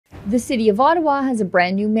The city of Ottawa has a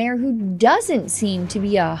brand new mayor who doesn't seem to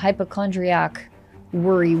be a hypochondriac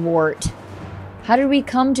worrywart. How did we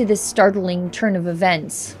come to this startling turn of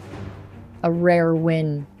events? A rare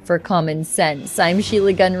win for common sense. I'm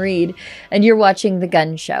Sheila Gunn Reid, and you're watching The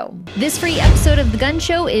Gun Show. This free episode of The Gun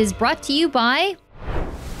Show is brought to you by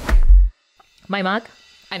my mug.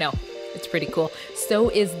 I know, it's pretty cool. So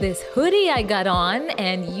is this hoodie I got on,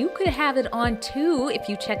 and you could have it on too if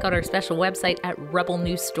you check out our special website at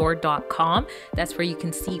rebelnewsstore.com. That's where you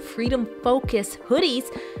can see Freedom Focus hoodies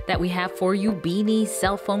that we have for you, beanies,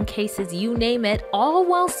 cell phone cases, you name it, all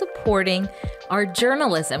while supporting our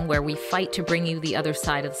journalism, where we fight to bring you the other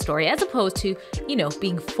side of the story, as opposed to,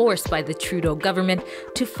 being forced by the Trudeau government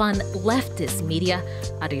to fund leftist media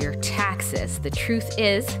out of your taxes. The truth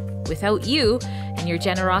is, without you and your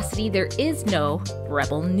generosity, there is no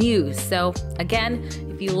Rebel News. So again,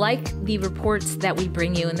 if you like the reports that we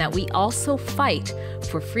bring you and that we also fight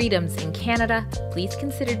for freedoms in Canada, please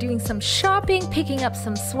consider doing some shopping, picking up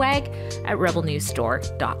some swag at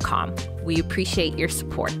rebelnewsstore.com. We appreciate your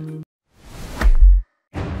support.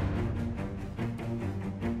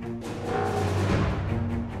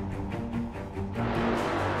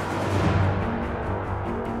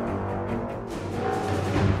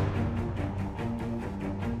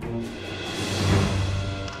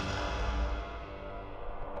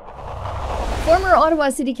 Former Ottawa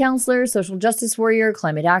City Councillor, social justice warrior,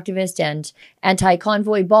 climate activist, and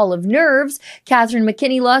anti-convoy ball of nerves, Catherine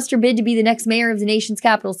McKenney lost her bid to be the next mayor of the nation's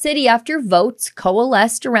capital city after votes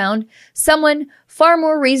coalesced around someone far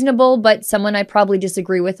more reasonable, but someone I probably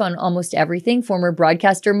disagree with on almost everything, former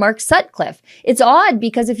broadcaster Mark Sutcliffe. It's odd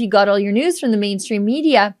because if you got all your news from the mainstream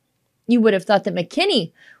media, you would have thought that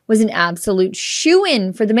McKenney was an absolute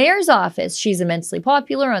shoo-in for the mayor's office. She's immensely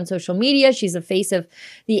popular on social media. She's a face of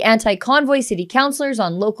the anti-convoy city councillors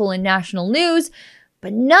on local and national news.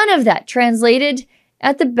 But none of that translated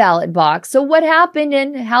at the ballot box. So what happened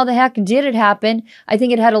and how the heck did it happen? I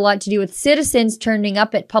think it had a lot to do with citizens turning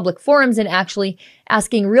up at public forums and actually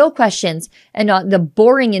asking real questions and not the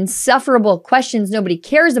boring, insufferable questions nobody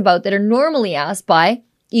cares about that are normally asked by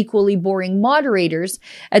equally boring moderators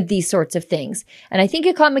at these sorts of things. And I think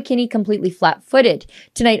it caught McKenney completely flat-footed.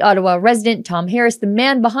 Tonight, Ottawa resident Tom Harris, the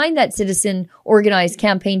man behind that citizen-organized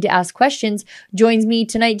campaign to ask questions, joins me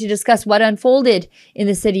tonight to discuss what unfolded in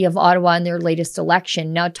the city of Ottawa in their latest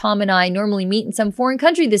election. Now, Tom and I normally meet in some foreign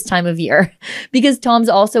country this time of year because Tom's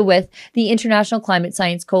also with the International Climate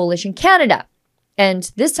Science Coalition Canada. And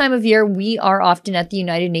this time of year, we are often at the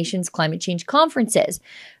United Nations climate change conferences.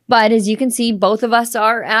 But as you can see, both of us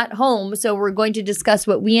are at home, so we're going to discuss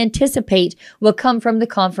what we anticipate will come from the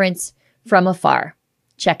conference from afar.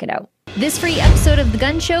 Check it out. This free episode of The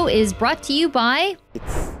Gun Show is brought to you by...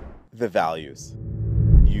 It's the values.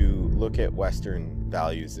 You look at Western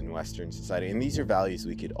values in Western society, and these are values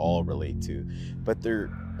we could all relate to, but they're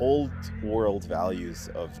old world values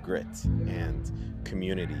of grit and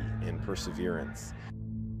community and perseverance.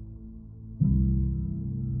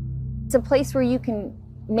 It's a place where you can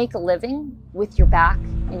make a living with your back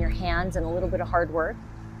and your hands and a little bit of hard work.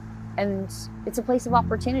 And it's a place of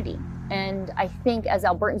opportunity. And I think as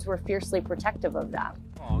Albertans, we're fiercely protective of that.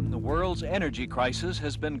 The world's energy crisis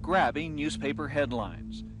has been grabbing newspaper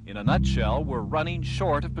headlines. In a nutshell, we're running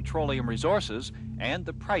short of petroleum resources and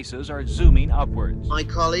the prices are zooming upwards. My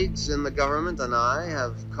colleagues in the government and I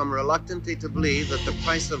have come reluctantly to believe that the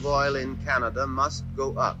price of oil in Canada must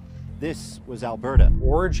go up. This was Alberta.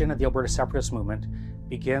 Origin of the Alberta separatist movement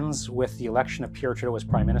begins with the election of Pierre Trudeau as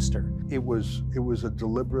Prime Minister. It was a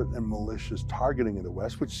deliberate and malicious targeting of the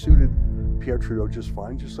West, which suited Pierre Trudeau just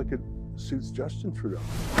fine, just like it suits Justin Trudeau.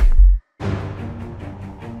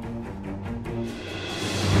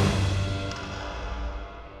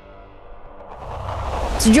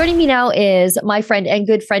 So joining me now is my friend and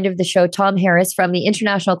good friend of the show, Tom Harris from the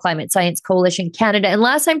International Climate Science Coalition Canada. And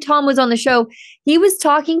last time Tom was on the show, he was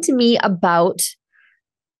talking to me about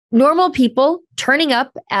normal people turning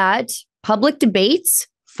up at public debates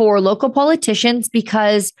for local politicians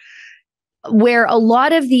because where a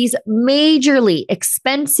lot of these majorly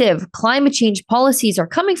expensive climate change policies are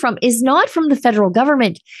coming from is not from the federal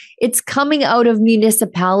government. It's coming out of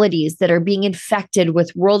municipalities that are being infected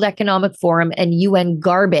with World Economic Forum and UN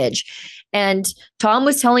garbage. And Tom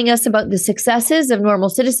was telling us about the successes of normal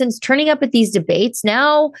citizens turning up at these debates.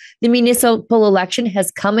 Now the municipal election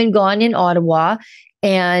has come and gone in Ottawa.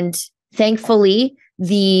 And thankfully,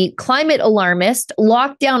 the climate alarmist,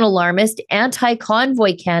 lockdown alarmist,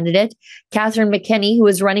 anti-convoy candidate, Catherine McKenney, who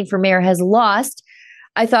is running for mayor, has lost.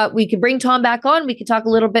 I thought we could bring Tom back on. We could talk a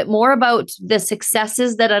little bit more about the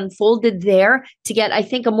successes that unfolded there to get, I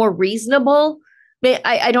think, a more reasonable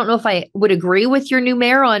I don't know if I would agree with your new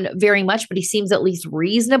mayor on very much, but he seems at least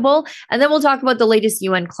reasonable. And then we'll talk about the latest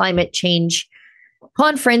UN climate change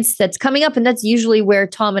conference that's coming up. And that's usually where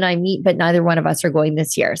Tom and I meet, but neither one of us are going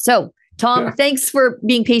this year. So Tom, thanks for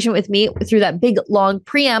being patient with me through that big, long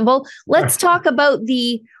preamble. Let's talk about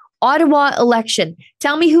the Ottawa election.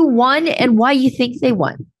 Tell me who won and why you think they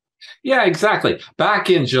won. Yeah, exactly.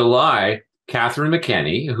 Back in July, Catherine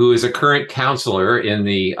McKenney, who is a current councillor in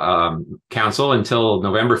the council until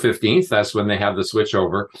November 15th, that's when they have the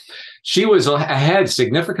switchover, she was ahead,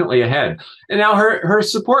 significantly ahead. And now her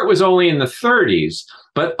support was only in the 30s,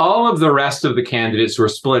 but all of the rest of the candidates were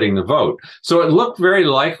splitting the vote. So it looked very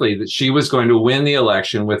likely that she was going to win the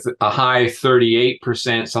election with a high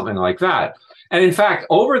 38%, something like that. And in fact,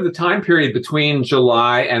 over the time period between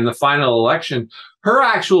July and the final election, her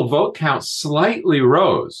actual vote count slightly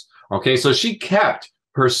rose. Okay, so she kept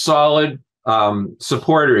her solid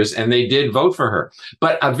supporters, and they did vote for her.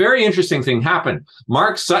 But a very interesting thing happened.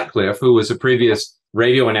 Mark Sutcliffe, who was a previous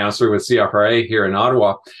radio announcer with CFRA here in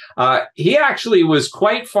Ottawa, he actually was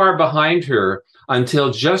quite far behind her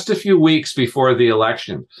until just a few weeks before the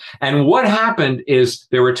election. And what happened is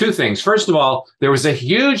there were two things. First of all, there was a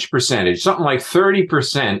huge percentage, something like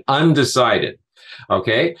 30% undecided.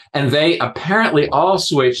 Okay. And they apparently all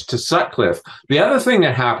switched to Sutcliffe. The other thing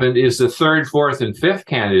that happened is the third, fourth, and fifth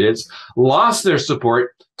candidates lost their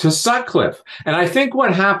support to Sutcliffe. And I think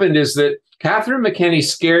what happened is that Catherine McKenney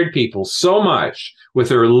scared people so much with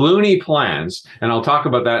her loony plans, and I'll talk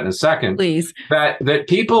about that in a second, please, that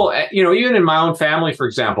people, even in my own family, for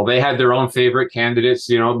example, they had their own favorite candidates,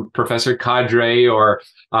 Professor Cadre or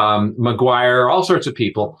McGuire, all sorts of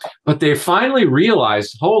people. But they finally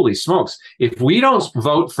realized, holy smokes, if we don't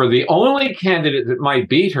vote for the only candidate that might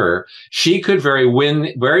beat her, she could very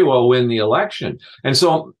well win the election. And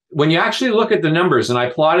so when you actually look at the numbers, and I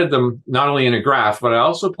plotted them not only in a graph, but I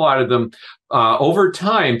also plotted them over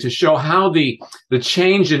time to show how the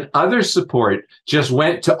change in other support just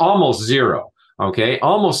went to almost zero. Okay,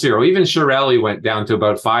 almost zero. Even Shirelli went down to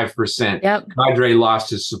about 5%. Yep. Cadre lost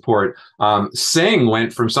his support. Singh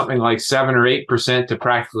went from something like 7 or 8% to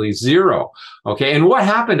practically zero. Okay, and what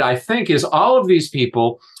happened, I think, is all of these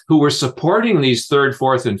people who were supporting these third,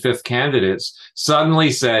 fourth, and fifth candidates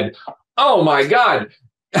suddenly said, "Oh my God,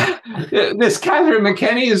 this Catherine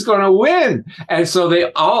McKenney is going to win." And so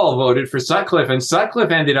they all voted for Sutcliffe, and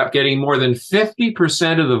Sutcliffe ended up getting more than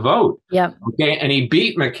 50% of the vote. Yeah. Okay. And he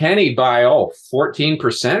beat McKenney by,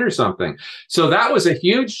 14% or something. So that was a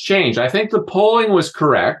huge change. I think the polling was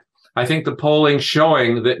correct. I think the polling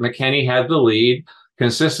showing that McKenney had the lead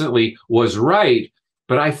consistently was right.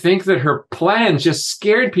 But I think that her plan just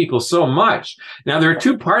scared people so much. Now, there are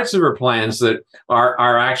two parts of her plans that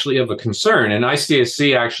are actually of a concern. And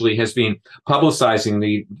ICSC actually has been publicizing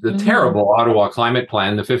the terrible Ottawa climate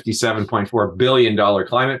plan, the $57.4 billion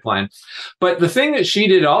climate plan. But the thing that she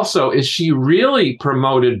did also is she really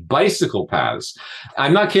promoted bicycle paths.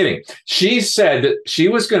 I'm not kidding. She said that she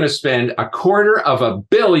was going to spend $250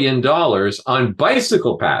 million on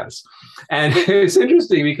bicycle paths. And it's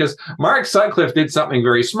interesting because Mark Sutcliffe did something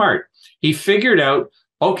very smart. He figured out,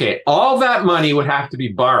 okay, all that money would have to be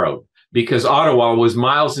borrowed because Ottawa was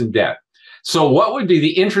miles in debt. So what would be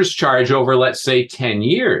the interest charge over, let's say, 10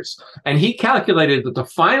 years? And he calculated that the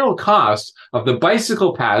final cost of the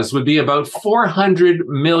bicycle paths would be about $400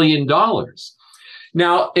 million.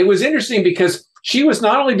 Now, it was interesting because she was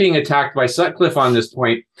not only being attacked by Sutcliffe on this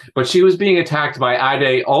point, but she was being attacked by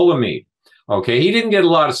Ade Olamide. Okay, he didn't get a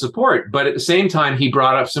lot of support, but at the same time, he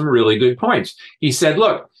brought up some really good points. He said,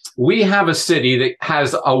 look, we have a city that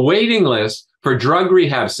has a waiting list for drug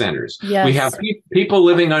rehab centers. Yes. We have people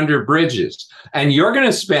living under bridges, and you're going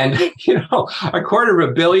to spend,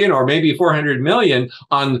 $250 million or maybe 400 million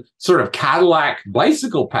on sort of Cadillac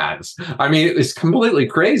bicycle paths. I mean, it's completely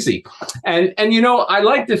crazy. And I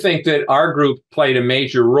like to think that our group played a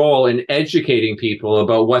major role in educating people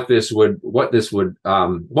about what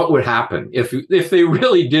would happen if they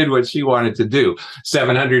really did what she wanted to do.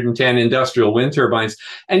 710 industrial wind turbines.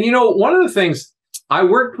 And one of the things, I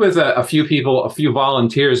worked with a few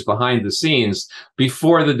volunteers behind the scenes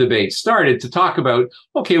before the debate started to talk about,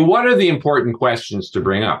 okay, what are the important questions to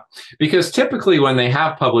bring up? Because typically when they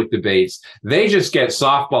have public debates, they just get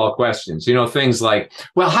softball questions, things like,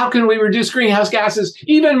 well, how can we reduce greenhouse gases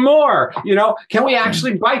even more? Can we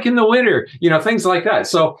actually bike in the winter? Things like that.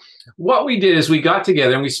 So what we did is we got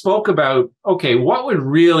together and we spoke about, okay, what would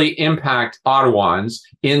really impact Ottawans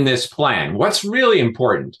in this plan? What's really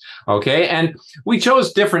important? Okay. And we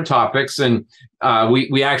chose different topics, and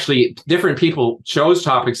we actually, different people chose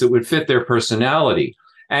topics that would fit their personality.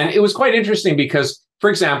 And it was quite interesting because For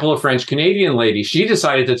example, a French-Canadian lady, she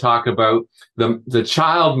decided to talk about the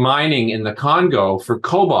child mining in the Congo for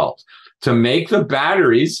cobalt to make the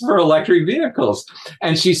batteries for electric vehicles.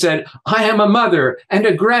 And she said, I am a mother and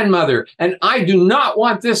a grandmother, and I do not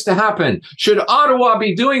want this to happen. Should Ottawa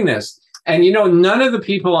be doing this? And, you know, none of the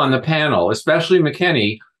people on the panel, especially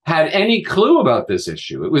McKenney, had any clue about this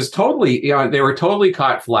issue. It was totally, you know, they were totally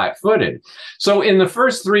caught flat-footed. So in the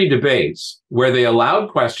first three debates, where they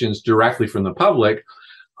allowed questions directly from the public,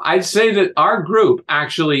 I'd say that our group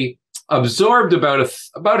actually absorbed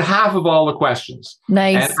about half of all the questions.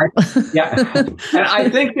 Nice. And I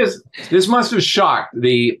think this must have shocked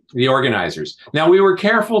the organizers. Now, we were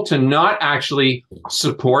careful to not actually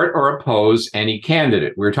support or oppose any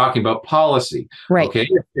candidate. We were talking about policy. Right. Okay.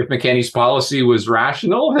 If McKenney's policy was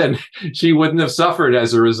rational, then she wouldn't have suffered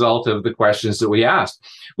as a result of the questions that we asked.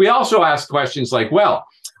 We also asked questions like, well,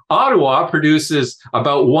 Ottawa produces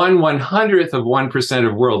about 1/100th of 1%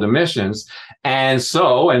 of world emissions. And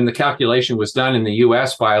the calculation was done in the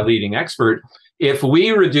US by a leading expert. If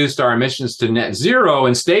we reduced our emissions to net zero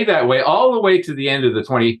and stayed that way all the way to the end of the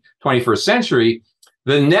 21st century,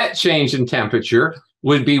 the net change in temperature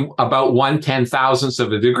would be about 1/10,000th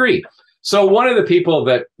of a degree. So one of the people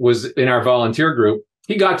that was in our volunteer group,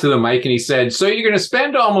 he got to the mic and he said, so you're going to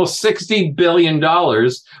spend almost $60 billion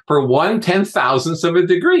for 1/10,000th of a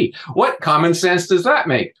degree. What common sense does that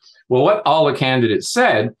make? Well, what all the candidates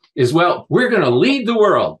said is, well, we're going to lead the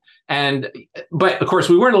world. But of course,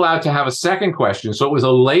 we weren't allowed to have a second question. So it was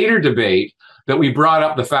a later debate that we brought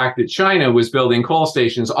up the fact that China was building coal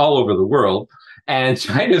stations all over the world. And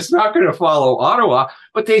China's not going to follow Ottawa,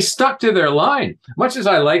 but they stuck to their line. Much as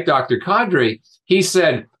I like Dr. Kadri, he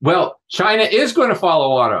said, well, China is going to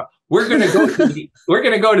follow Ottawa. We're going to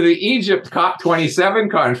go to the Egypt COP27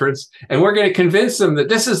 conference, and we're going to convince them that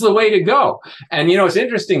this is the way to go. And, you know, it's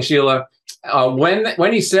interesting, Sheila,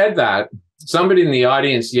 when he said that, somebody in the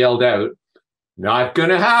audience yelled out, not going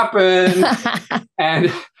to happen.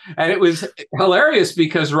 and it was hilarious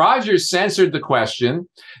because Rogers censored the question.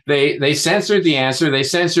 They censored the answer. They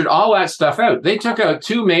censored all that stuff out. They took out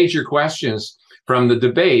two major questions from the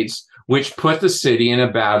debates, which put the city in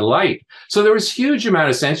a bad light. So there was huge amount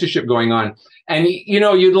of censorship going on. And, you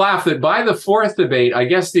know, you'd laugh that by the fourth debate, I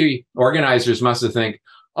guess the organizers must have think,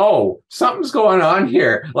 oh, something's going on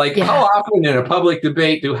here. Like, how often in a public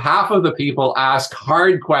debate do half of the people ask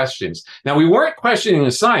hard questions? Now, we weren't questioning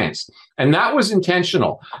the science, and that was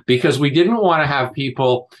intentional because we didn't want to have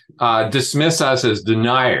people dismiss us as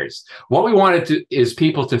deniers. What we wanted is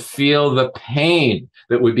people to feel the pain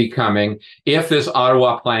that would be coming if this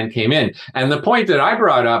Ottawa plan came in. And the point that I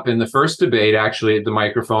brought up in the first debate, actually at the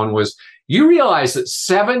microphone, was you realize that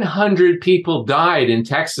 700 people died in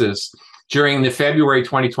Texas during the February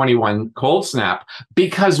 2021 cold snap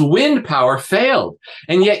because wind power failed.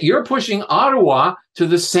 And yet you're pushing Ottawa to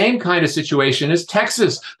the same kind of situation as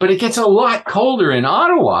Texas, but it gets a lot colder in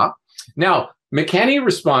Ottawa. Now, McKenney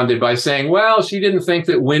responded by saying, well, she didn't think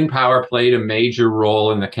that wind power played a major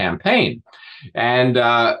role in the campaign. And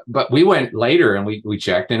but we went later and we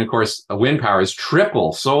checked, and of course, wind power is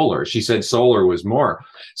triple solar. She said solar was more.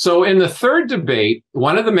 So in the third debate,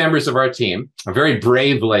 one of the members of our team, a very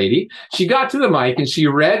brave lady, she got to the mic and she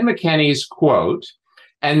read McKenney's quote,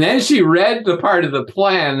 and then she read the part of the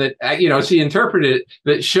plan that, you know, she interpreted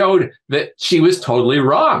that showed that she was totally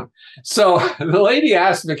wrong. So the lady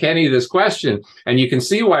asked McKenney this question, and you can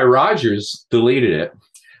see why Rogers deleted it.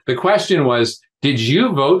 The question was, did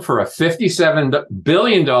you vote for a $57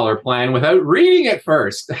 billion plan without reading it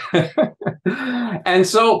first? And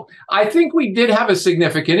so I think we did have a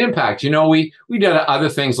significant impact. You know, we did other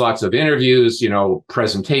things, lots of interviews, you know,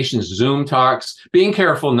 presentations, Zoom talks, being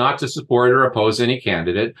careful not to support or oppose any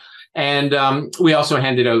candidate. And we also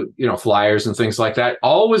handed out, you know, flyers and things like that,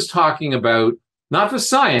 always talking about not the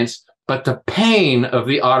science, but the pain of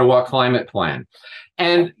the Ottawa climate plan.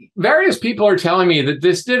 And various people are telling me that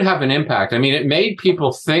this did have an impact. I mean, it made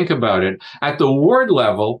people think about it. At the ward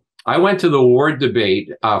level, I went to the ward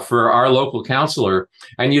debate for our local councillor,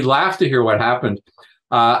 and you'd laugh to hear what happened.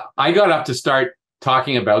 I got up to start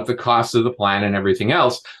talking about the costs of the plan and everything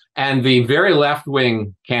else. And the very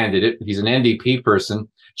left-wing candidate, he's an NDP person,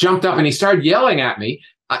 jumped up and he started yelling at me.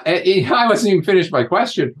 I wasn't even finished my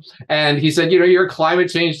question. And he said, you know, you're a climate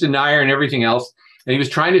change denier and everything else. And he was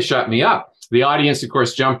trying to shut me up. The audience, of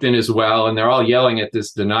course, jumped in as well, and they're all yelling at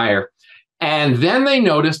this denier. And then they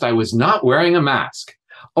noticed I was not wearing a mask.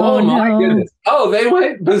 Oh, my goodness. Oh, they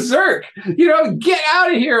went berserk. You know, get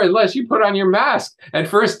out of here unless you put on your mask. At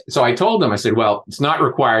first, so I told them, I said, well, it's not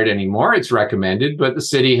required anymore. It's recommended, but the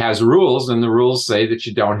city has rules, and the rules say that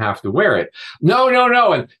you don't have to wear it. No.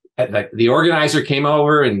 the organizer came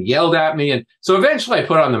over and yelled at me. And so eventually I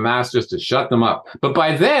put on the mask just to shut them up. But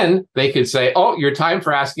by then they could say, oh, your time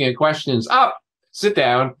for asking a question is up. Sit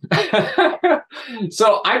down.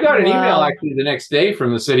 So I got an email actually the next day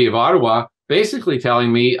from the city of Ottawa, basically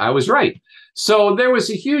telling me I was right. So there was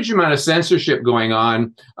a huge amount of censorship going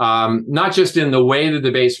on, not just in the way the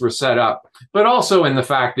debates were set up, but also in the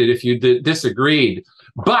fact that if you disagreed.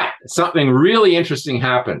 But something really interesting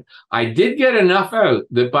happened. I did get enough out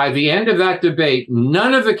that by the end of that debate,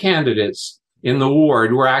 none of the candidates in the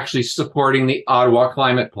ward were actually supporting the Ottawa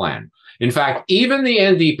climate plan. In fact, even the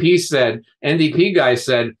NDP guy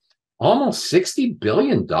said, almost $60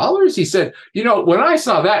 billion? He said, you know, when I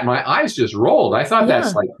saw that, my eyes just rolled. I thought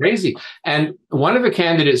that's like crazy. And one of the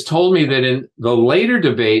candidates told me that in the later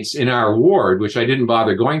debates in our ward, which I didn't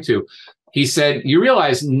bother going to, he said, you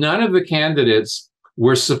realize none of the candidates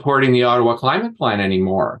were supporting the Ottawa climate plan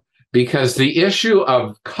anymore because the issue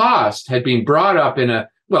of cost had been brought up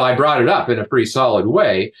I brought it up in a pretty solid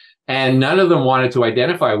way, and none of them wanted to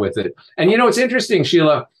identify with it. And, you know, it's interesting,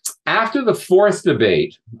 Sheila, after the fourth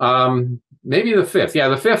debate, maybe the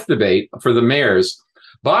fifth debate for the mayors,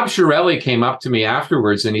 Bob Chiarelli came up to me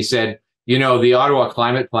afterwards and he said, you know, the Ottawa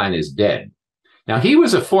climate plan is dead. Now, he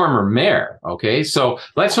was a former mayor, okay? So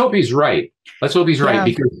let's hope he's right. Let's hope he's right,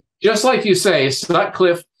 because just like you say,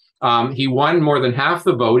 Sutcliffe, he won more than half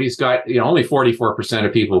the vote. He's got, you know, only 44%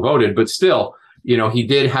 of people voted, but still, you know, he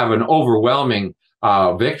did have an overwhelming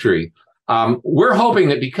victory. We're hoping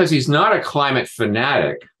that because he's not a climate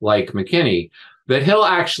fanatic like McKenney, that he'll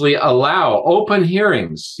actually allow open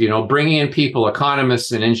hearings, you know, bringing in people,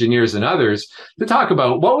 economists and engineers and others to talk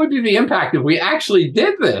about what would be the impact if we actually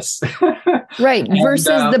did this. Right.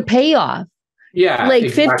 Versus the payoff. Yeah. Like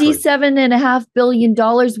exactly. $57.5 billion.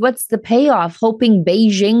 What's the payoff? Hoping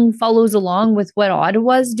Beijing follows along with what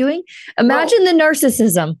Ottawa's doing. Imagine the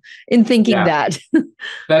narcissism in thinking that.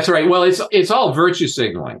 That's right. Well, it's all virtue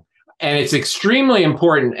signaling. And it's extremely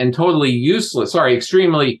important and totally useless,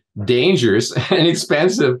 extremely dangerous and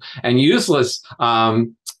expensive and useless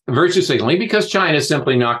virtue signaling because China is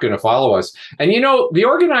simply not going to follow us. And, you know, the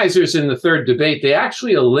organizers in the third debate, they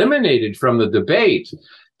actually eliminated from the debate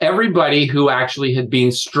everybody who actually had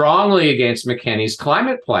been strongly against McKenney's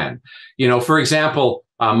climate plan. You know, for example,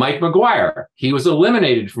 Mike Maguire, he was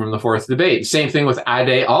eliminated from the fourth debate. Same thing with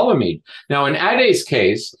Ade Alamid. Now, in Ade's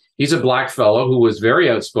case, he's a black fellow who was very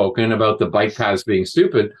outspoken about the bike paths being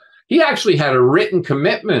stupid. He actually had a written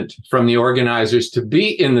commitment from the organizers to be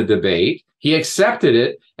in the debate. He accepted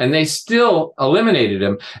it, and they still eliminated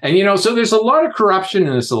him. And, you know, so there's a lot of corruption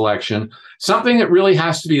in this election, something that really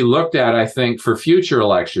has to be looked at, I think, for future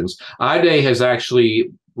elections. Ade has actually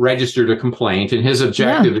registered a complaint, and his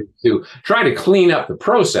objective is to try to clean up the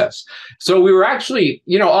process. So we were actually,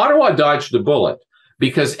 you know, Ottawa dodged a bullet,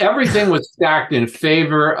 because everything was stacked in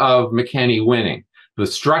favor of McKenney winning. The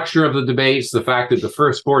structure of the debates, the fact that the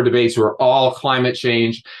first four debates were all climate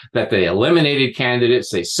change, that they eliminated candidates,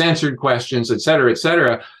 they censored questions, et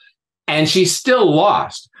cetera, and she still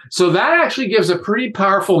lost. So that actually gives a pretty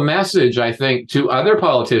powerful message, I think, to other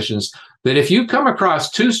politicians that if you come across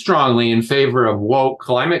too strongly in favor of woke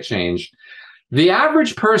climate change, the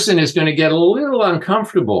average person is going to get a little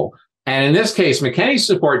uncomfortable. And in this case, McKenney's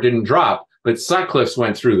support didn't drop, but Sutcliffe's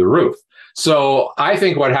went through the roof. So I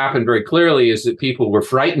think what happened very clearly is that people were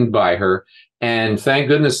frightened by her, and thank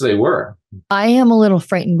goodness they were. I am a little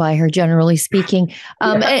frightened by her, generally speaking.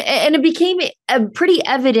 And it became pretty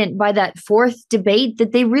evident by that fourth debate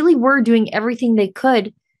that they really were doing everything they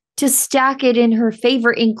could to stack it in her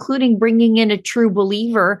favor, including bringing in a true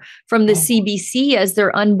believer from the CBC as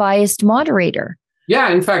their unbiased moderator. Yeah,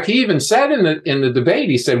 in fact, he even said in the debate,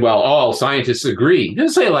 he said, well, all scientists agree. He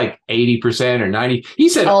didn't say like 80% or 90%. He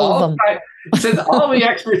said all of them. Said all the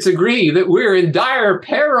experts agree that we're in dire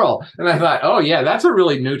peril. And I thought, oh, yeah, that's a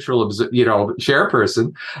really neutral, you know,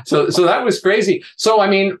 chairperson. So that was crazy. So, I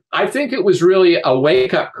mean, I think it was really a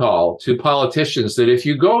wake-up call to politicians that if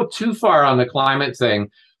you go too far on the climate thing,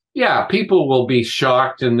 yeah, people will be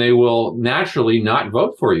shocked and they will naturally not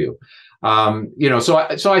vote for you. You know, so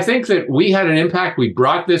I think that we had an impact. We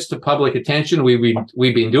brought this to public attention. We've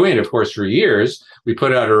been doing it, of course, for years. We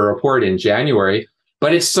put out a report in January,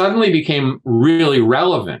 but it suddenly became really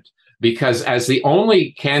relevant because as the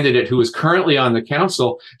only candidate who is currently on the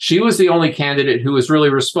council, she was the only candidate who was really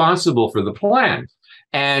responsible for the plan.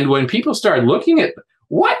 And when people started looking at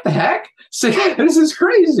what the heck, this is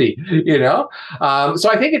crazy, you know?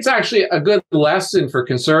 So I think it's actually a good lesson for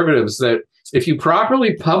conservatives that if you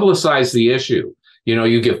properly publicize the issue, you know,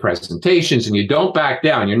 you give presentations and you don't back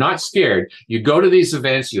down, you're not scared, you go to these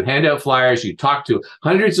events, you hand out flyers, you talk to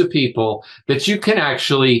hundreds of people, that you can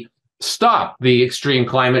actually stop the extreme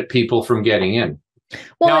climate people from getting in.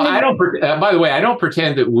 Well, now, I don't. By the way, I don't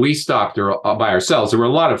pretend that we stopped her by ourselves. There were a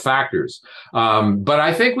lot of factors, but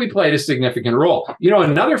I think we played a significant role.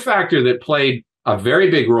 Another factor that played a very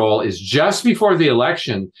big role is just before the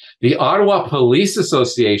election, the Ottawa Police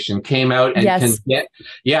Association came out and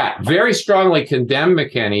very strongly condemned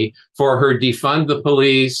McKenney for her defund the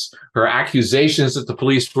police, her accusations that the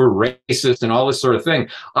police were racist and all this sort of thing.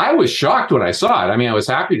 I was shocked when I saw it. I mean, I was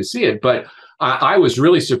happy to see it, but I was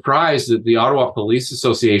really surprised that the Ottawa Police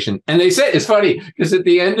Association, and they said, it's funny, because at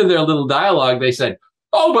the end of their little dialogue, they said,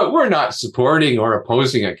 oh, but we're not supporting or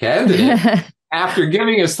opposing a candidate. After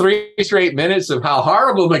giving us 3 straight minutes of how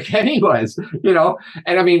horrible McKenney was,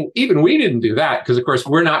 and I mean, even we didn't do that because, of course,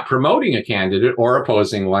 we're not promoting a candidate or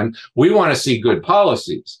opposing one. We want to see good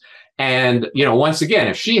policies. And, once again,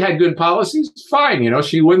 if she had good policies, fine,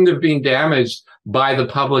 she wouldn't have been damaged by the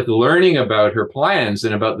public learning about her plans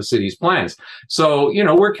and about the city's plans. So,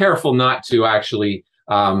 we're careful not to actually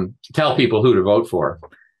tell people who to vote for.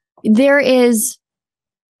 There is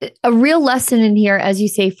a real lesson in here, as you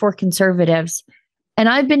say, for conservatives. And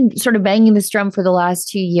I've been sort of banging this drum for the last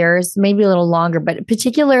 2 years, maybe a little longer, but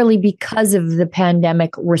particularly because of the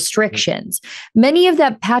pandemic restrictions. Many of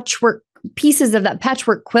that pieces of that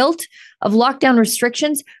patchwork quilt of lockdown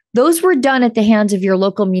restrictions, those were done at the hands of your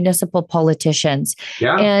local municipal politicians.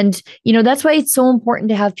 Yeah. And, that's why it's so important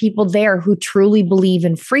to have people there who truly believe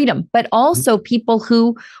in freedom, but also people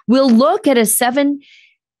who will look at a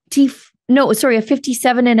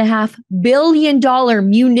 $57.5 billion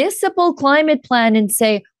municipal climate plan and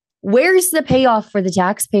say, where's the payoff for the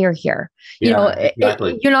taxpayer here?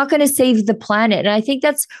 Exactly. You're not going to save the planet. And I think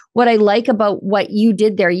that's what I like about what you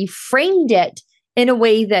did there. You framed it in a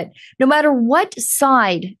way that no matter what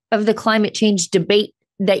side of the climate change debate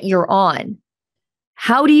that you're on,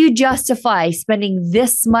 how do you justify spending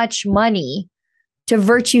this much money to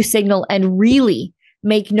virtue signal and really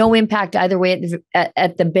make no impact either way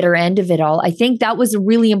at the bitter end of it all? I think that was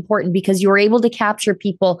really important because you were able to capture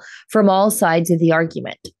people from all sides of the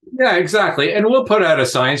argument. Yeah, exactly. And we'll put out a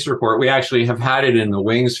science report. We actually have had it in the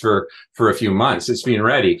wings for a few months. It's been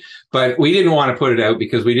ready, but we didn't want to put it out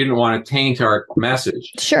because we didn't want to taint our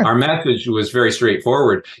message. Sure. Our message was very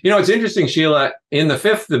straightforward. It's interesting, Sheila, in the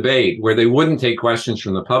 5th debate where they wouldn't take questions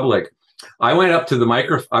from the public, I went up to the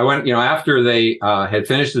microphone. After they had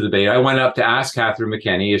finished the debate, I went up to ask Catherine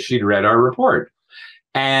McKenney if she'd read our report.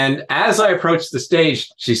 And as I approached the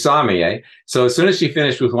stage, she saw me. So as soon as she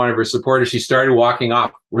finished with one of her supporters, she started walking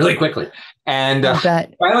off really quickly. And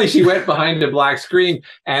finally, she went behind a black screen.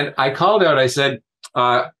 And I called out, I said,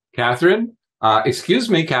 Catherine, excuse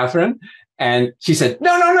me, Catherine. And she said,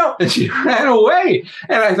 no. And she ran away.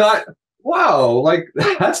 And I thought, wow,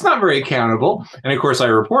 that's not very accountable. And of course, I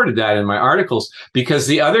reported that in my articles because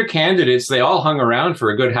the other candidates, they all hung around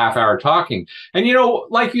for a good half hour talking. And,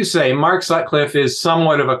 like you say, Mark Sutcliffe is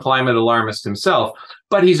somewhat of a climate alarmist himself,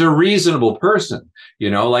 but he's a reasonable person.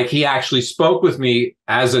 He actually spoke with me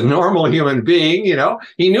as a normal human being.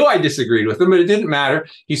 He knew I disagreed with him, but it didn't matter.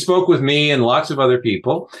 He spoke with me and lots of other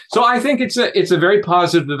people. So I think it's a very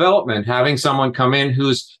positive development having someone come in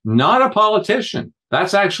who's not a politician.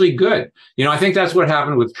 That's actually good. I think that's what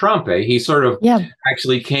happened with Trump. He sort of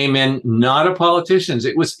actually came in not a politician.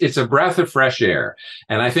 It's a breath of fresh air.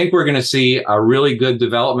 And I think we're going to see a really good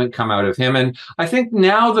development come out of him. And I think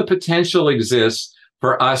now the potential exists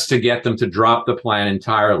for us to get them to drop the plan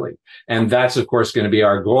entirely. And that's, of course, going to be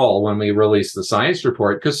our goal when we release the science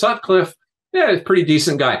report, because Sutcliffe, he's a pretty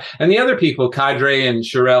decent guy. And the other people, Cadre and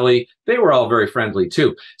Shirelli, they were all very friendly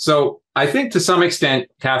too. So I think to some extent,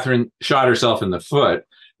 Catherine shot herself in the foot,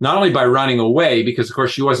 not only by running away, because of course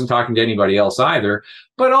she wasn't talking to anybody else either,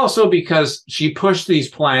 but also because she pushed these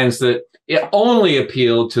plans that it only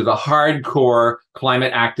appealed to the hardcore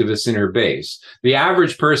climate activists in her base. The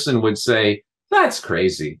average person would say, that's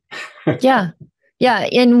crazy. Yeah.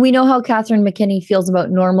 And we know how Catherine McKenney feels about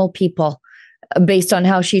normal people, based on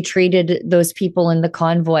how she treated those people in the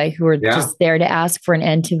convoy who were just there to ask for an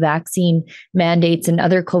end to vaccine mandates and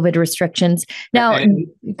other COVID restrictions. Now,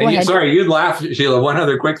 go ahead. Sorry, you'd laugh, Sheila. One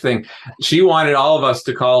other quick thing. She wanted all of us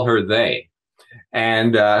to call her they.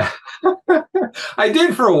 And I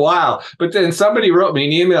did for a while, but then somebody wrote me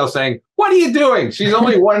an email saying, what are you doing? She's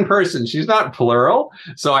only one person. She's not plural.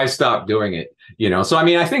 So I stopped doing it. So, I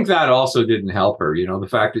mean, I think that also didn't help her, the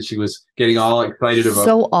fact that she was getting all excited about.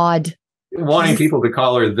 So odd. Wanting people to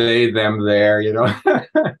call her they, them, their,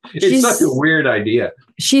 It's such a weird idea.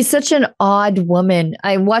 She's such an odd woman.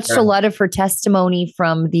 I watched a lot of her testimony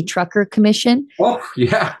from the Trucker Commission. Oh,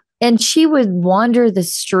 yeah. And she would wander the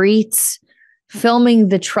streets filming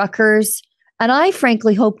the truckers And I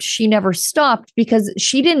frankly hoped she never stopped because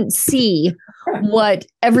she didn't see what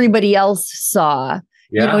everybody else saw.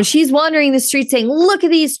 Yeah. You know, she's wandering the streets saying, look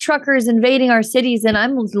at these truckers invading our cities. And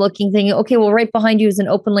I'm looking, thinking, okay, well, right behind you is an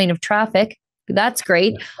open lane of traffic. That's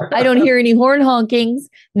great. I don't hear any horn honkings.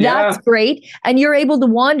 That's great. And you're able to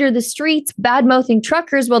wander the streets bad-mouthing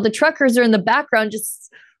truckers while the truckers are in the background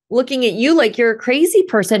just looking at you like you're a crazy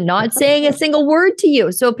person, not saying a single word to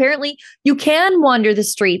you. So apparently you can wander the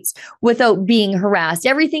streets without being harassed.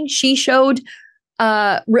 Everything she showed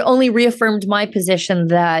only reaffirmed my position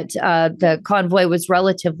that the convoy was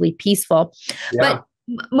relatively peaceful. Yeah. But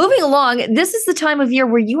moving along, this is the time of year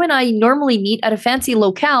where you and I normally meet at a fancy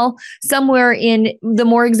locale somewhere in the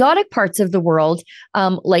more exotic parts of the world,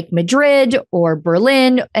 like Madrid or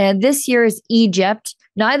Berlin. And this year is Egypt.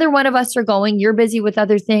 Neither one of us are going. You're busy with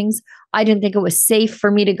other things. I didn't think it was safe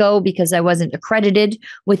for me to go because I wasn't accredited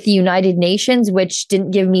with the United Nations, which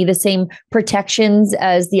didn't give me the same protections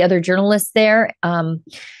as the other journalists there.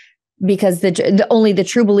 Because only the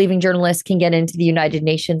true believing journalists can get into the United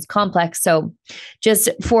Nations complex. So just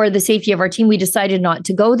for the safety of our team, we decided not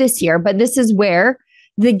to go this year. But this is where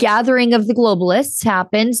the gathering of the globalists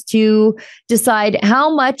happened to decide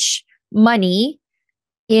how much money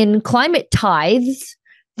in climate tithes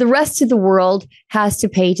the rest of the world has to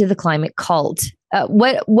pay to the climate cult.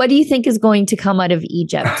 What do you think is going to come out of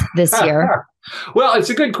Egypt this year? Well, it's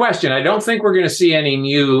a good question. I don't think we're going to see any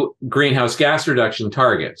new greenhouse gas reduction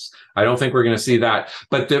targets. I don't think we're going to see that.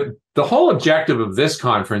 But the whole objective of this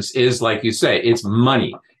conference is, like you say, it's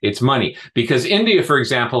money. It's money. Because India, for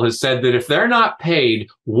example, has said that if they're not paid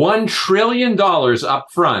 $1 trillion up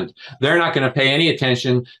front, they're not going to pay any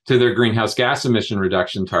attention to their greenhouse gas emission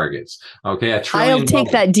reduction targets. Okay, $1 trillion. I'll take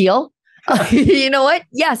that deal. You know what?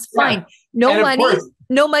 Yes, fine.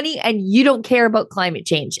 No money, and you don't care about climate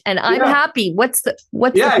change. And I'm happy. What's the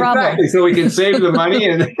problem? Exactly. So we can save the money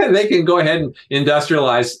and they can go ahead and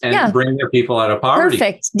industrialize and bring their people out of poverty.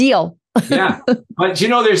 Perfect deal. Yeah. But, you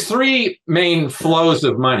know, there's three main flows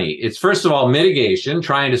of money. It's, first of all, mitigation,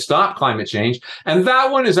 trying to stop climate change. And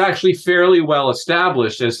that one is actually fairly well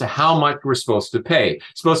established as to how much we're supposed to pay.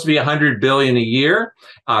 It's supposed to be $100 billion a year,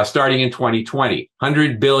 starting in 2020.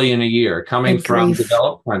 $100 billion a year coming from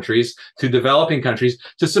developed countries to developing countries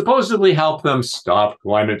to supposedly help them stop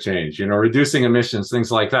climate change, you know, reducing emissions,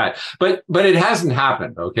 things like that. But it hasn't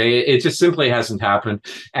happened. Okay. It just simply hasn't happened.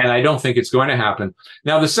 And I don't think it's going to happen.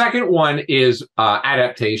 Now, the second one is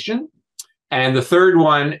adaptation. And the third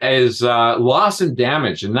one is loss and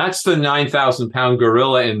damage. And that's the 9,000-pound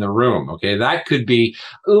gorilla in the room. Okay. That could be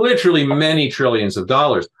literally many trillions of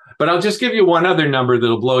dollars. But I'll just give you one other number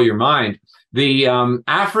that'll blow your mind. The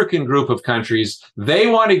African group of countries, they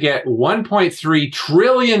want to get $1.3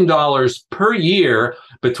 trillion per year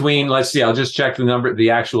between, let's see, I'll just check the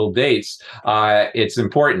actual dates. It's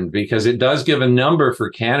important because it does give a number for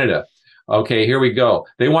Canada. Okay, here we go.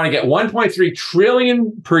 They want to get 1.3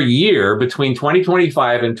 trillion per year between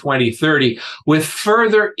 2025 and 2030 with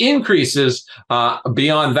further increases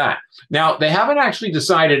beyond that. Now, they haven't actually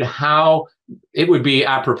decided how it would be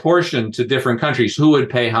at proportion to different countries, who would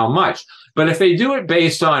pay how much. But if they do it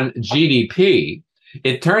based on GDP,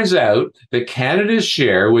 it turns out that Canada's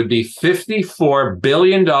share would be $54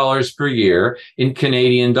 billion per year in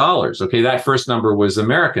Canadian dollars. Okay, that first number was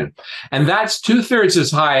American. And that's 2/3 as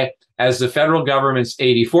high as the federal government's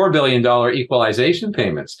 $84 billion equalization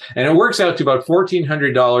payments. And it works out to about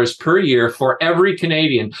 $1,400 per year for every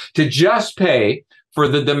Canadian to just pay for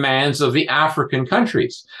the demands of the African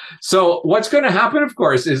countries. So what's going to happen, of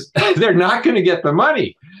course, is they're not going to get the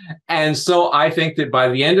money. And so I think that by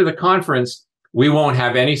the end of the conference, we won't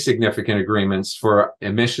have any significant agreements for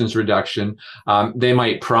emissions reduction. They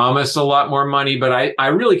might promise a lot more money, but I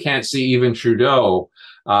really can't see even Trudeau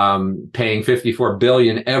paying $54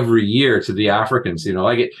 billion every year to the Africans. You know,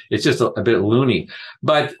 like it's just a bit loony.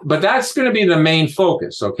 But that's going to be the main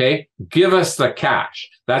focus. Okay, give us the cash.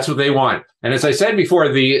 That's what they want. And as I said before,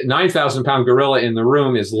 the 9,000-pound gorilla in the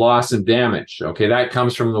room is loss and damage. Okay, that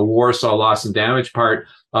comes from the Warsaw loss and damage part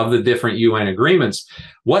of the different UN agreements.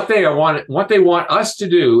 What they want us to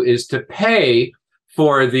do is to pay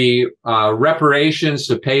for the reparations,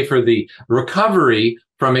 to pay for the recovery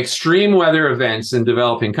from extreme weather events in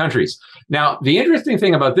developing countries. Now, the interesting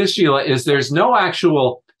thing about this, Sheila, is there's no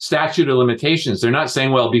actual statute of limitations. They're not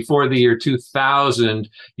saying, well, before the year 2000,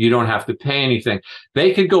 you don't have to pay anything.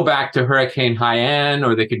 They could go back to Hurricane Haiyan,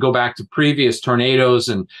 or they could go back to previous tornadoes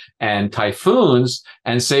and typhoons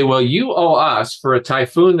and say, well, you owe us for a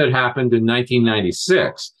typhoon that happened in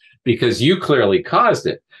 1996 because you clearly caused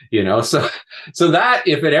it. You know, so that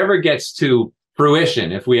if it ever gets to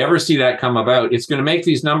fruition, if we ever see that come about, it's going to make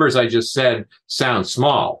these numbers I just said sound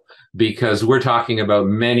small, because we're talking about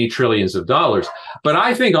many trillions of dollars. But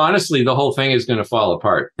I think, honestly, the whole thing is going to fall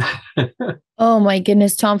apart. Oh my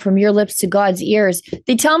goodness, Tom, from your lips to God's ears.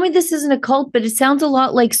 They tell me this isn't a cult, but it sounds a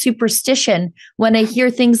lot like superstition when I hear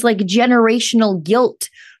things like generational guilt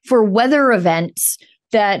for weather events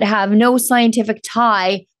that have no scientific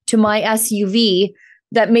tie to my SUV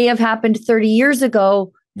that may have happened 30 years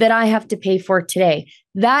ago that I have to pay for today.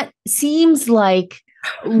 That seems like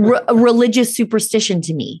a religious superstition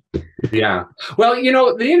to me. Yeah. Well, you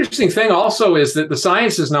know, the interesting thing also is that the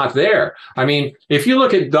science is not there. I mean, if you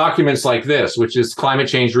look at documents like this, which is Climate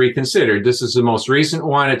Change Reconsidered, this is the most recent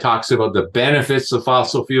one. It talks about the benefits of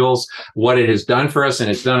fossil fuels, what it has done for us, and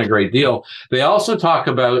it's done a great deal. They also talk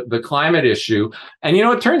about the climate issue. And, you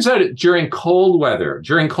know, it turns out during cold weather,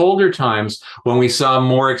 during colder times when we saw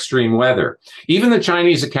more extreme weather, even the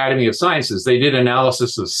Chinese Academy of Sciences, they did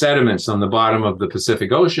analysis of sediments on the bottom of the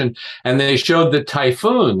Pacific Ocean, and they showed that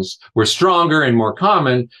typhoons were stronger and more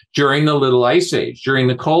common during the Little Ice Age, during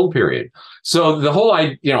the cold period. So the whole,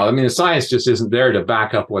 the science just isn't there to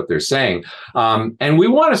back up what they're saying. And we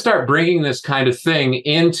want to start bringing this kind of thing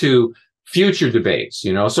into future debates,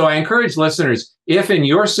 you know. So I encourage listeners, if in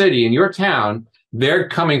your city, in your town, they're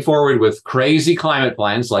coming forward with crazy climate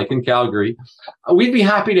plans, like in Calgary, we'd be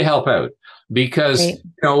happy to help out. Because, you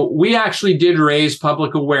know, we actually did raise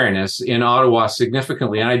public awareness in Ottawa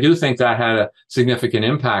significantly. And I do think that had a significant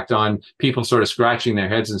impact on people sort of scratching their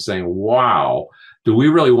heads and saying, wow, do we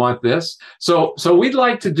really want this? So we'd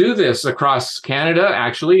like to do this across Canada.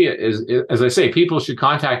 Actually, as I say, people should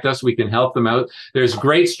contact us. We can help them out. There's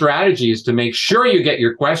great strategies to make sure you get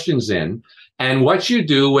your questions in and what you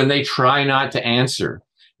do when they try not to answer.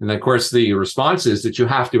 And of course, the response is that you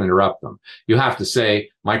have to interrupt them. You have to say,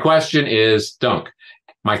 my question is dunk.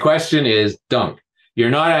 My question is dunk. You're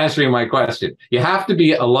not answering my question. You have to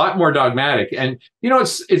be a lot more dogmatic. And, you know,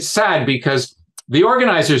 it's sad because the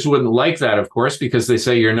organizers wouldn't like that, of course, because they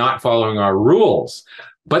say you're not following our rules.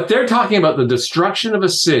 But they're talking about the destruction of a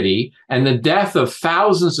city and the death of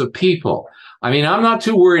thousands of people. I mean, I'm not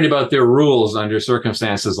too worried about their rules under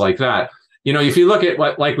circumstances like that. You know, if you look at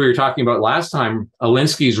what, like we were talking about last time,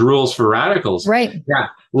 Alinsky's rules for radicals. Right. Yeah.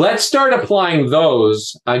 Let's start applying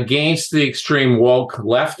those against the extreme woke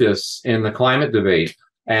leftists in the climate debate.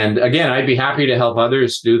 And again, I'd be happy to help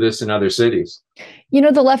others do this in other cities. You know,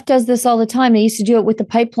 the left does this all the time. They used to do it with the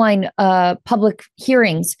pipeline public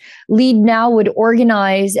hearings. Lead Now would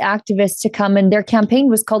organize activists to come, and their campaign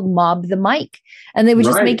was called Mob the Mic. And they would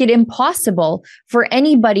just make it impossible for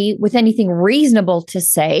anybody with anything reasonable to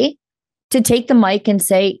say, to take the mic and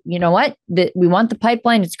say, you know what, we want the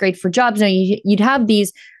pipeline. It's great for jobs. Now, you'd have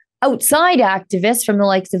these outside activists from the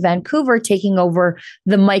likes of Vancouver taking over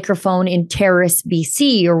the microphone in Terrace,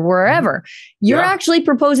 BC, or wherever. You're actually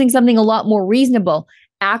proposing something a lot more reasonable.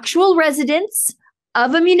 Actual residents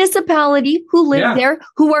of a municipality who live there,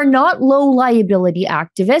 who are not low liability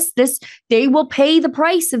activists, they will pay the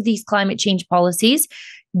price of these climate change policies,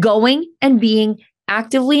 going and being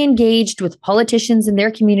actively engaged with politicians in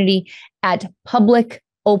their community at public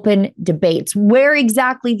open debates, where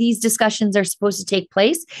exactly these discussions are supposed to take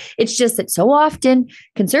place. It's just that so often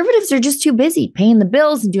conservatives are just too busy paying the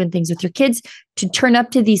bills and doing things with their kids to turn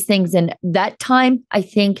up to these things. And that time, I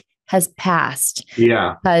think, has passed.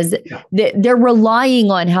 Yeah. Because they're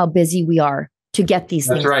relying on how busy we are to get these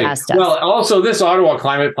things past us. Well, also, this Ottawa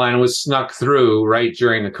climate plan was snuck through right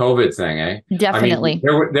during the COVID thing, eh? Definitely. I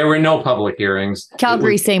mean, there were no public hearings.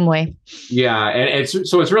 Calgary, same way. Yeah, and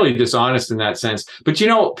it's really dishonest in that sense. But, you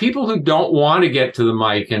know, people who don't want to get to the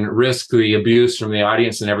mic and risk the abuse from the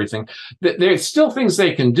audience and everything, there's still things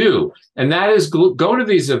they can do. And that is go to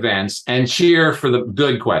these events and cheer for the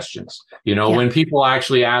good questions. You know, when people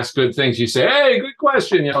actually ask good things, you say, hey, good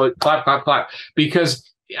question, you know, clap, clap, clap. Because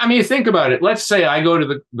I mean, think about it. Let's say I go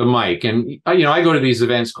to the mic, and, you know, I go to these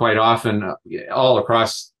events quite often, all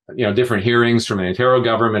across, you know, different hearings from the Ontario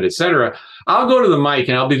government, et cetera. I'll go to the mic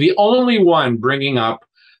and I'll be the only one bringing up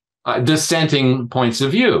dissenting points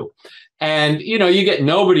of view. And, you know, you get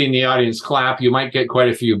nobody in the audience clap. You might get quite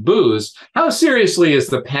a few boos. How seriously is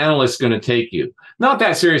the panelist going to take you? Not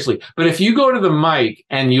that seriously. But if you go to the mic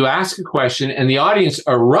and you ask a question and the audience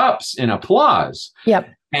erupts in applause. Yep.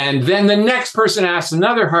 And then the next person asks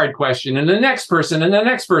another hard question, and the next person, and the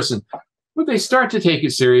next person. Well, they start to take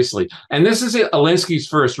it seriously. And this is Alinsky's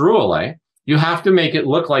first rule, eh? You have to make it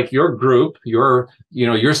look like your group, your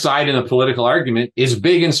side in the political argument is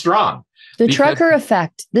big and strong. The trucker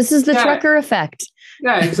effect. This is the trucker effect.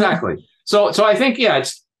 Yeah, exactly. So I think,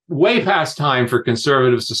 way past time for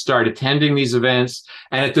conservatives to start attending these events,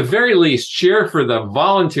 and at the very least cheer for the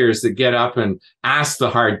volunteers that get up and ask the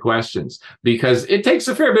hard questions, because it takes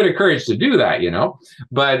a fair bit of courage to do that,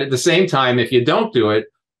 but at the same time, if you don't do it,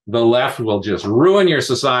 the left will just ruin your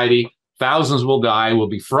society. Thousands will die, will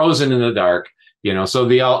be frozen in the dark, so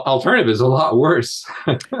the alternative is a lot worse.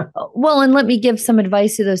 Well, and let me give some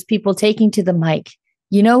advice to those people taking to the mic.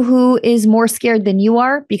 You know who is more scared than you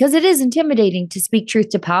are? Because it is intimidating to speak truth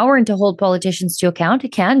to power and to hold politicians to account.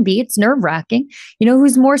 It can be. It's nerve-wracking. You know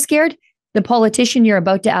who's more scared? The politician you're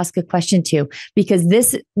about to ask a question to, because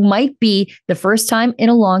this might be the first time in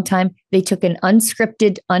a long time they took an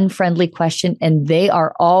unscripted, unfriendly question, and they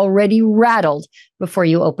are already rattled before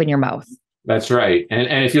you open your mouth. That's right.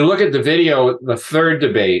 And if you look at the video, the second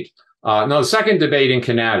debate in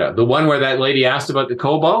Canada, the one where that lady asked about the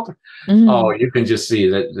cobalt, you can just see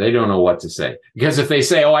that they don't know what to say. Because if they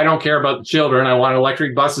say, I don't care about the children, I want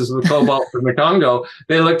electric buses with cobalt from the Congo,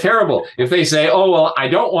 they look terrible. If they say, I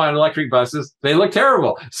don't want electric buses, they look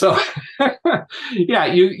terrible. So, yeah,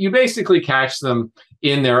 you basically catch them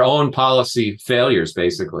in their own policy failures,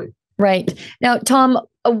 basically. Right. Now, Tom,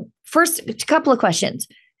 first, a couple of questions.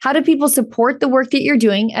 How do people support the work that you're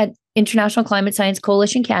doing at International Climate Science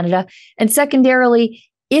Coalition Canada? And secondarily,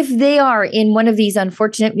 if they are in one of these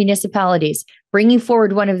unfortunate municipalities, bringing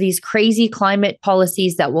forward one of these crazy climate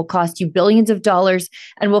policies that will cost you billions of dollars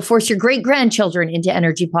and will force your great-grandchildren into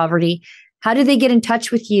energy poverty, how do they get in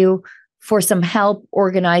touch with you for some help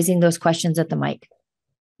organizing those questions at the mic?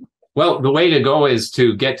 Well, the way to go is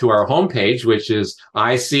to get to our homepage, which is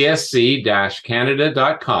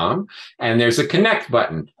icsc-canada.com, and there's a connect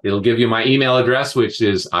button. It'll give you my email address, which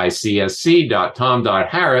is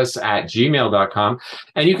icsc.tom.harris@gmail.com.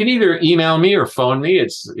 And you can either email me or phone me.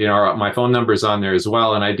 It's, my phone number is on there as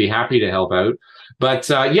well, and I'd be happy to help out. But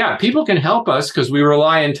people can help us because we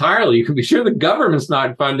rely entirely. You can be sure the government's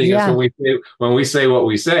not funding us when we say what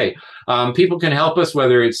we say. People can help us,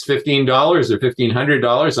 whether it's $15 or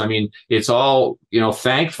 $1,500. I mean, it's all,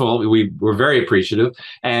 thankful. We're very appreciative.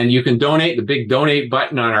 And you can donate, the big donate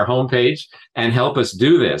button on our homepage, and help us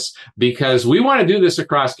do this, because we want to do this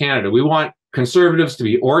across Canada. We want conservatives to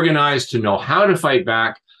be organized, to know how to fight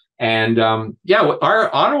back. And our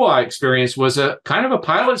Ottawa experience was a kind of a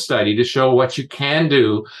pilot study to show what you can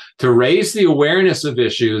do to raise the awareness of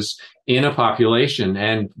issues in a population.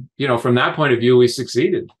 And, from that point of view, we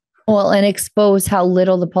succeeded. Well, and expose how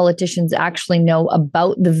little the politicians actually know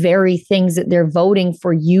about the very things that they're voting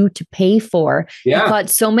for you to pay for. Yeah. You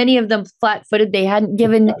caught so many of them flat-footed. They hadn't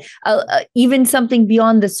given even something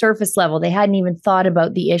beyond the surface level. They hadn't even thought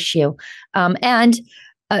about the issue.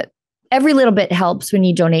 Every little bit helps when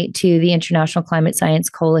you donate to the International Climate Science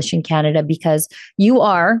Coalition Canada, because you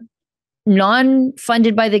are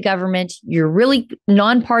non-funded by the government. You're really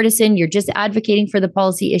nonpartisan. You're just advocating for the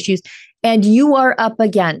policy issues. And you are up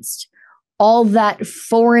against all that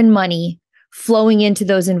foreign money flowing into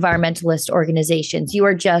those environmentalist organizations. You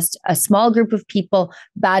are just a small group of people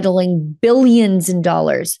battling billions in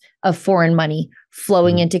dollars of foreign money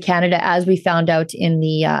flowing into Canada, as we found out in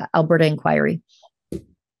the Alberta inquiry.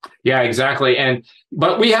 Yeah, exactly.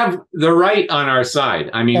 But we have the right on our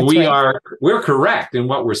side. I mean, we're correct in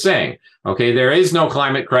what we're saying. Okay, there is no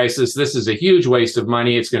climate crisis. This is a huge waste of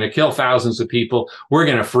money. It's going to kill thousands of people. We're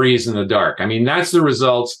going to freeze in the dark. I mean, that's the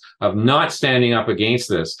results of not standing up against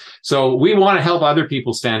this. So we want to help other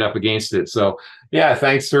people stand up against it. So yeah,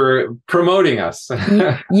 thanks for promoting us.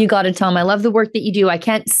 You got it, Tom. I love the work that you do. I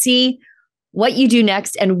can't see what you do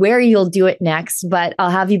next and where you'll do it next, but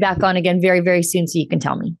I'll have you back on again very, very soon so you can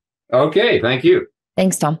tell me. Okay, thank you.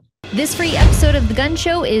 Thanks, Tom. This free episode of The Gun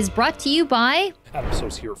Show is brought to you by... Adam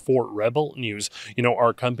Sos here for Rebel News.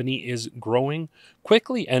 Our company is growing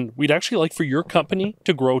quickly, and we'd actually like for your company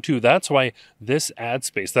to grow too. That's why this ad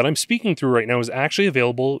space that I'm speaking through right now is actually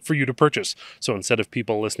available for you to purchase. So instead of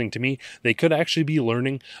people listening to me, they could actually be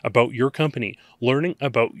learning about your company, learning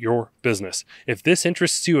about your business. If this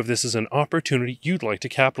interests you, if this is an opportunity you'd like to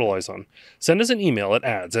capitalize on, send us an email at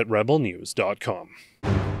ads@rebelnews.com.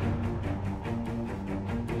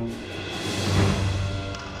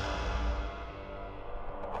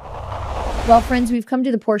 Well, friends, we've come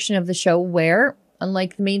to the portion of the show where,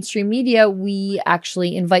 unlike the mainstream media, we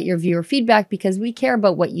actually invite your viewer feedback because we care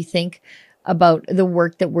about what you think about the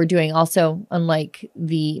work that we're doing. Also, unlike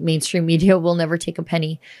the mainstream media, we'll never take a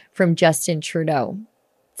penny from Justin Trudeau.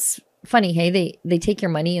 It's funny, hey? They take your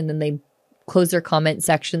money and then they close their comment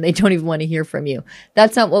section. They don't even want to hear from you.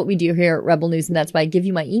 That's not what we do here at Rebel News, and that's why I give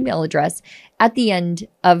you my email address at the end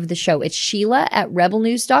of the show. It's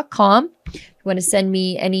sheila@rebelnews.com. If you want to send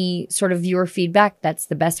me any sort of viewer feedback, that's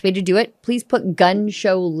the best way to do it. Please put gun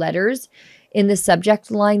show letters in the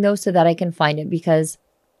subject line, though, so that I can find it, because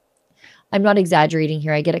I'm not exaggerating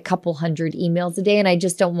here. I get a couple hundred emails a day, and I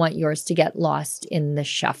just don't want yours to get lost in the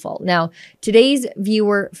shuffle. Now, today's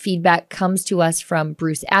viewer feedback comes to us from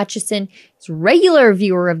Bruce Atchison. He's a regular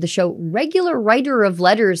viewer of the show, regular writer of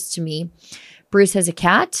letters to me. Bruce has a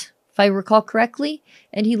cat, if I recall correctly,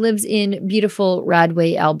 and he lives in beautiful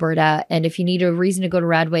Radway, Alberta. And if you need a reason to go to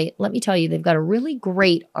Radway, let me tell you, they've got a really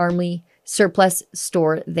great Army surplus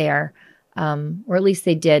store there. Or at least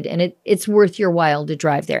they did. And it's worth your while to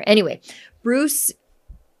drive there. Anyway, Bruce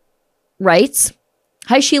writes,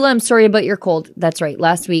 "Hi, Sheila. I'm sorry about your cold." That's right.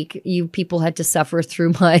 Last week, you people had to suffer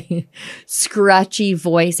through my scratchy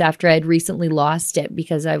voice after I had recently lost it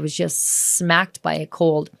because I was just smacked by a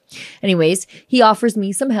cold. Anyways, he offers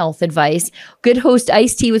me some health advice. "Good host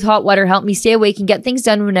iced tea with hot water helped me stay awake and get things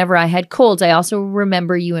done whenever I had colds. I also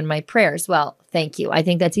remember you in my prayers." Well, thank you. I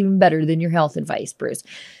think that's even better than your health advice, Bruce.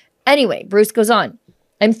 Anyway, Bruce goes on.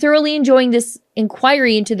 "I'm thoroughly enjoying this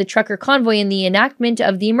inquiry into the trucker convoy and the enactment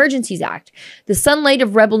of the Emergencies Act. The sunlight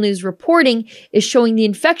of Rebel News reporting is showing the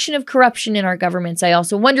infection of corruption in our governments. I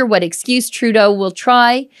also wonder what excuse Trudeau will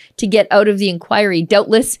try to get out of the inquiry.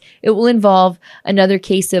 Doubtless, it will involve another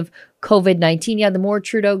case of COVID-19. Yeah, the more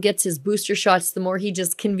Trudeau gets his booster shots, the more he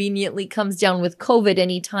just conveniently comes down with COVID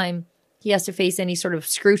anytime he has to face any sort of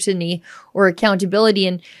scrutiny or accountability.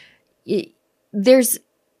 And there's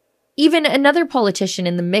even another politician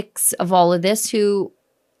in the mix of all of this who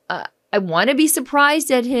I want to be surprised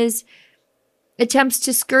at his attempts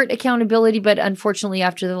to skirt accountability, but unfortunately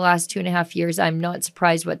after the last 2.5 years, I'm not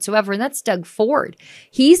surprised whatsoever, and that's Doug Ford.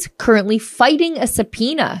 He's currently fighting a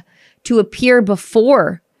subpoena to appear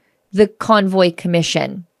before the Convoy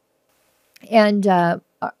Commission. And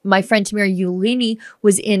my friend Tamara Ulini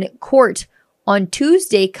was in court on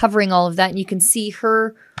Tuesday covering all of that, and you can see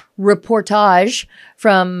her reportage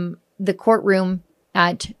from the courtroom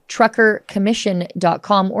at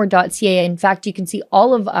truckercommission.com or .ca. In fact, you can see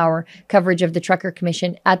all of our coverage of the Trucker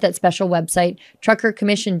Commission at that special website,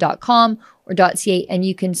 truckercommission.com or .ca, and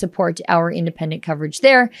you can support our independent coverage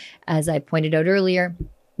there. As I pointed out earlier,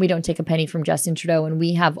 we don't take a penny from Justin Trudeau, and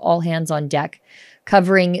we have all hands on deck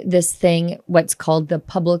covering this thing, what's called the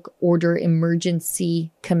Public Order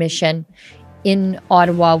Emergency Commission in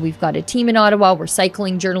Ottawa. We've got a team in Ottawa. We're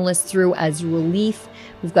cycling journalists through as relief.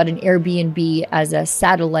 We've got an Airbnb as a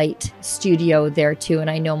satellite studio there too. And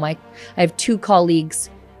I know I have 2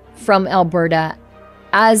 colleagues from Alberta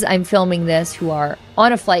as I'm filming this who are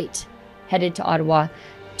on a flight headed to Ottawa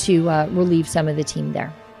to relieve some of the team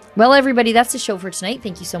there. Well, everybody, that's the show for tonight.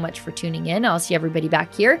 Thank you so much for tuning in. I'll see everybody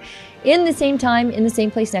back here in the same time, in the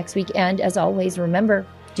same place next week. And as always, remember,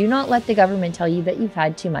 do not let the government tell you that you've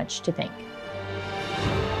had too much to think.